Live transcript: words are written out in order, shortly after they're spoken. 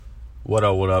What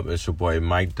up, what up? It's your boy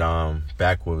Mike Dom,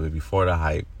 back with it before the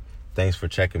hype. Thanks for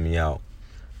checking me out.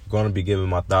 I'm going to be giving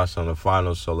my thoughts on the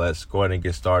finals, so let's go ahead and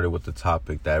get started with the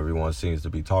topic that everyone seems to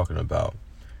be talking about.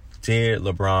 Did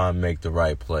LeBron make the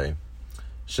right play?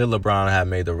 Should LeBron have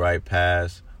made the right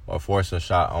pass or forced a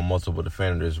shot on multiple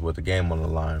defenders with the game on the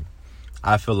line?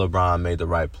 I feel LeBron made the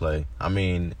right play. I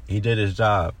mean, he did his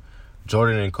job.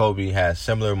 Jordan and Kobe had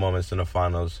similar moments in the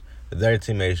finals. Their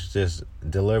teammates just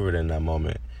delivered in that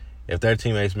moment. If their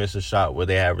teammates missed a shot, would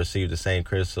they have received the same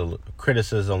criticism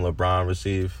LeBron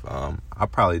received? I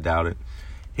probably doubt it.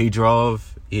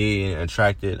 He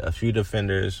attracted a few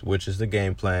defenders, which is the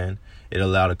game plan. It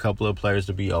allowed a couple of players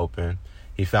to be open.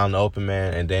 He found the open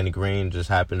man, and Danny Green just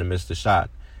happened to miss the shot.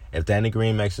 If Danny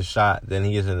Green makes a shot, then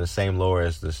he is in the same lore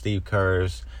as the Steve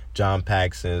Kerrs, John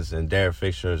Paxsons, and Derek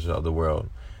Fishers of the world.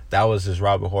 That was his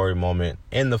Robert Horry moment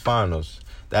in the finals.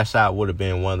 That shot would have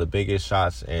been one of the biggest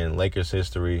shots in Lakers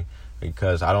history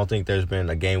because I don't think there's been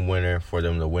a game winner for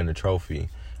them to win the trophy.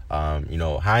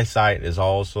 Hindsight is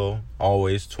also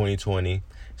always 20/20,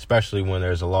 especially when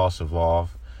there's a loss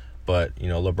involved. But,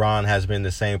 LeBron has been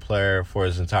the same player for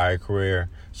his entire career,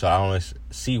 so I don't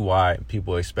see why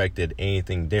people expected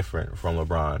anything different from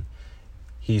LeBron.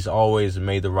 He's always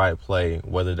made the right play,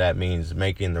 whether that means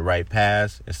making the right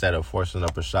pass instead of forcing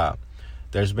up a shot.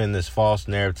 There's been this false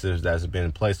narrative that's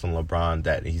been placed on LeBron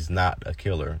that he's not a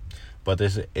killer. But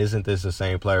isn't this the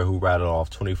same player who rattled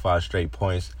off 25 straight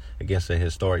points against a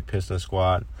historic Pistons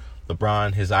squad?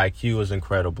 LeBron, his IQ is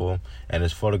incredible, and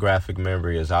his photographic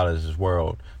memory is out of this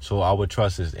world, so I would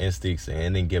trust his instincts in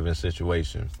any given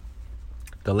situation.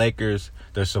 The Lakers,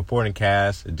 their supporting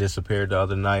cast disappeared the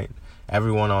other night.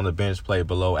 Everyone on the bench played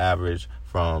below average,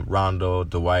 from Rondo,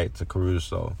 Dwight, to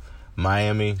Caruso.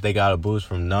 Miami, they got a boost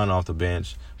from none off the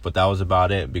bench, but that was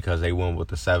about it because they went with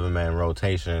the 7-man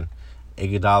rotation.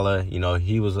 Iguodala,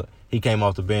 he came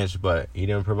off the bench, but he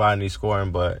didn't provide any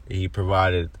scoring, but he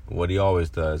provided what he always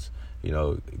does.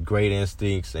 Great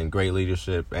instincts and great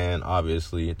leadership, and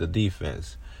obviously the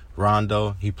defense.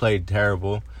 Rondo, he played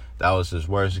terrible. That was his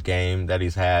worst game that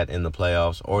he's had in the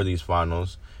playoffs or these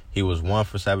finals. He was 1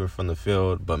 for 7 from the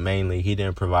field, but mainly he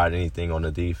didn't provide anything on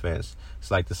the defense. It's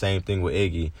like the same thing with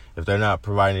Iggy. If they're not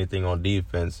providing anything on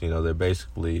defense, they're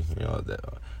basically,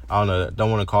 I don't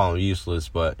want to call them useless,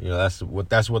 but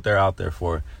that's what they're out there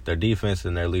for, their defense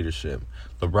and their leadership.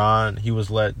 LeBron, he was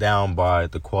let down by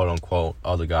the quote-unquote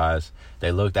other guys.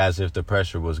 They looked as if the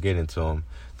pressure was getting to him.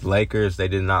 The Lakers, they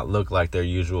did not look like their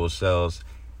usual selves.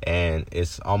 And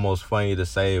it's almost funny to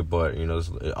say, but,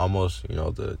 it's almost,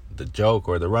 the joke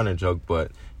or the running joke,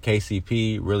 but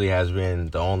KCP really has been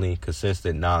the only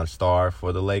consistent non-star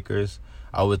for the Lakers.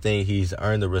 I would think he's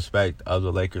earned the respect of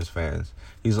the Lakers fans.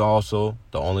 He's also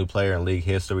the only player in league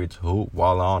history to hoop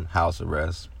while on house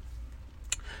arrest.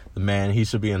 The man, he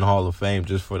should be in the Hall of Fame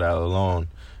just for that alone.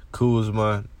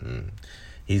 Kuzma,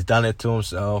 he's done it to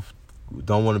himself.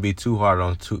 Don't want to be too hard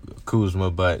on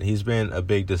Kuzma, but he's been a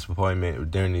big disappointment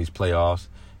during these playoffs.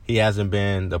 He hasn't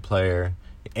been the player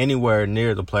anywhere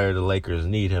near the player the Lakers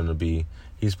need him to be.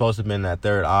 He's supposed to have been that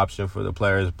third option for the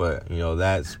players, but,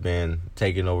 that's been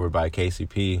taken over by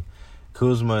KCP.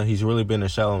 Kuzma, he's really been a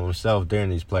shell of himself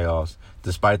during these playoffs.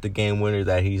 Despite the game winner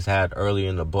that he's had early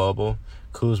in the bubble,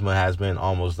 Kuzma has been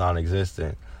almost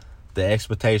non-existent. The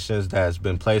expectations that's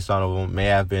been placed on him may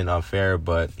have been unfair,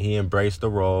 but he embraced the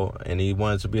role, and he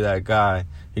wanted to be that guy.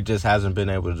 He just hasn't been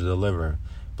able to deliver.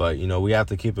 But, we have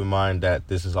to keep in mind that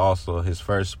this is also his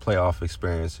first playoff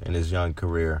experience in his young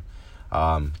career.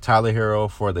 Tyler Hero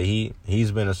for the Heat,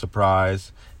 he's been a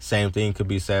surprise. Same thing could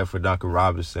be said for Duncan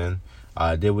Robinson.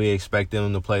 Did we expect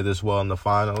them to play this well in the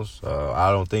finals? I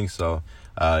don't think so.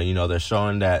 They're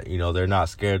showing that, they're not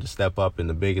scared to step up in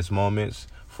the biggest moments.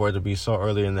 For it to be so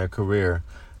early in their career,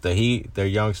 the Heat, their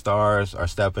young stars are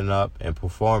stepping up and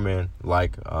performing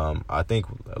like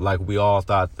we all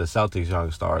thought the Celtics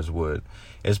young stars would.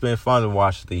 It's been fun to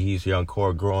watch the Heat's young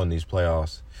core grow in these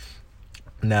playoffs.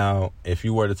 Now, if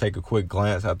you were to take a quick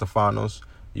glance at the finals,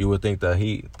 you would think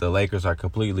the Lakers are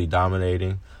completely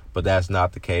dominating, but that's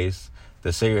not the case.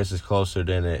 The series is closer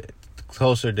than it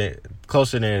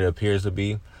appears to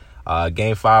be.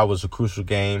 Game 5 was a crucial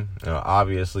game.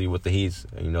 Obviously, with the Heat's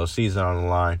season on the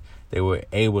line, they were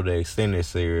able to extend their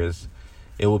series.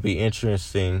 It will be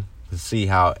interesting to see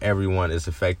how everyone is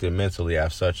affected mentally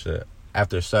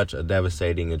after such a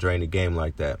devastating and draining game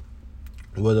like that.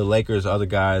 Will the Lakers, other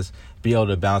guys, be able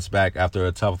to bounce back after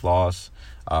a tough loss?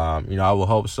 I will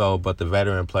hope so, but the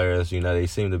veteran players, they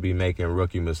seem to be making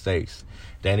rookie mistakes.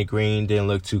 Danny Green didn't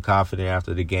look too confident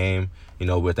after the game,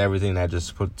 with everything that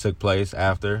just took place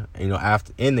after in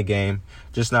the game.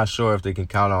 Just not sure if they can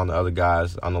count on the other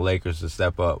guys on the Lakers to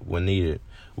step up when needed.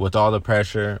 With all the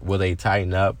pressure, will they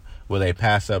tighten up? Will they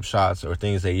pass up shots or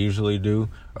things they usually do?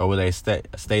 Or will they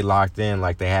stay locked in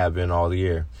like they have been all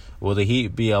year? Will the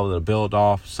Heat be able to build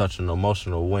off such an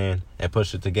emotional win and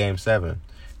push it to Game 7?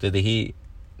 Did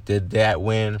that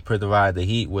win provide the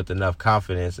Heat with enough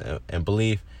confidence and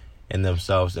belief in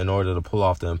themselves in order to pull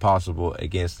off the impossible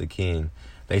against the King?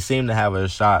 They seem to have a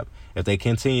shot. If they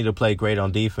continue to play great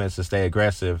on defense and stay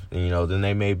aggressive, then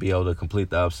they may be able to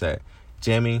complete the upset.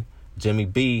 Jimmy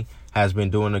B has been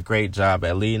doing a great job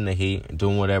at leading the Heat,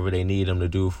 doing whatever they need him to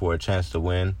do for a chance to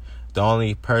win. The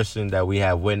only person that we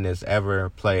have witnessed ever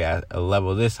play at a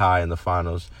level this high in the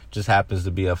finals just happens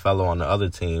to be a fellow on the other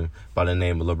team by the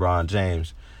name of LeBron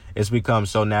James. It's become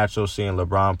so natural seeing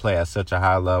LeBron play at such a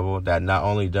high level that not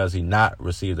only does he not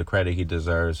receive the credit he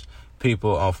deserves,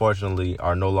 people, unfortunately,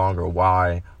 are no longer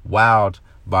wowed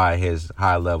by his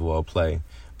high level of play.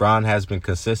 Bron has been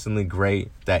consistently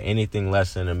great that anything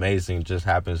less than amazing just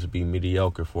happens to be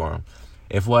mediocre for him.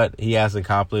 If what he has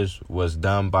accomplished was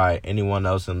done by anyone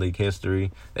else in league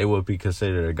history, they would be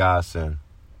considered a godsend.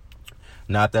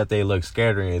 Not that they look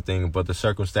scared or anything, but the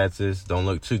circumstances don't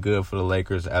look too good for the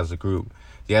Lakers as a group.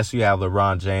 Yes, you have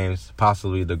LeBron James,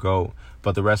 possibly the GOAT,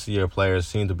 but the rest of your players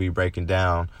seem to be breaking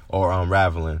down or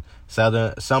unraveling.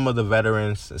 Some of the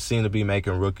veterans seem to be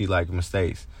making rookie-like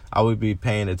mistakes. I would be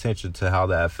paying attention to how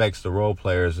that affects the role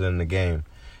players in the game.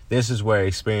 This is where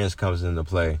experience comes into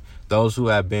play. Those who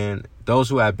have been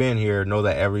here know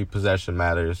that every possession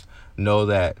matters. Know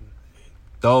that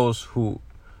those who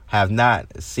have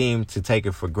not seem to take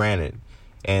it for granted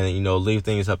and, leave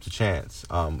things up to chance,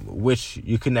 which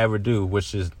you can never do,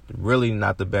 which is really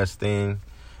not the best thing.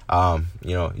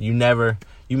 You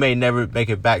may never make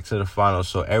it back to the finals,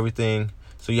 so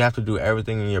you have to do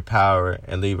everything in your power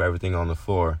and leave everything on the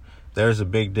floor. There's a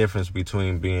big difference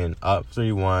between being up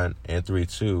 3-1 and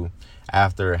 3-2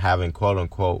 after having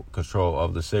quote-unquote control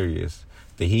of the series.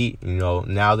 The Heat,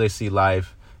 now they see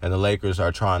life, and the Lakers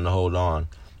are trying to hold on.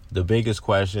 The biggest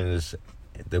question is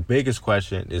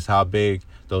how big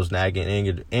those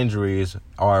nagging injuries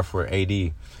are for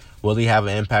AD. Will he have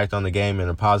an impact on the game in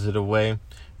a positive way?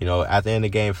 At the end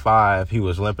of Game 5, he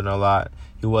was limping a lot.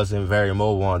 He wasn't very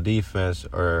mobile on defense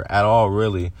or at all,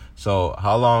 really. So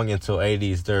how long until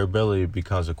AD's durability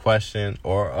becomes a question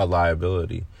or a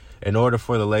liability? In order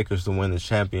for the Lakers to win the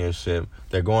championship,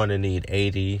 they're going to need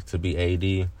AD to be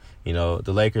AD.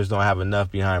 The Lakers don't have enough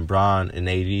behind Bron and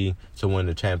AD to win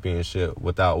the championship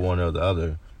without one or the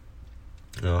other.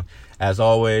 As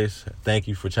always, thank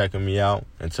you for checking me out.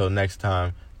 Until next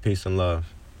time, peace and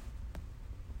love.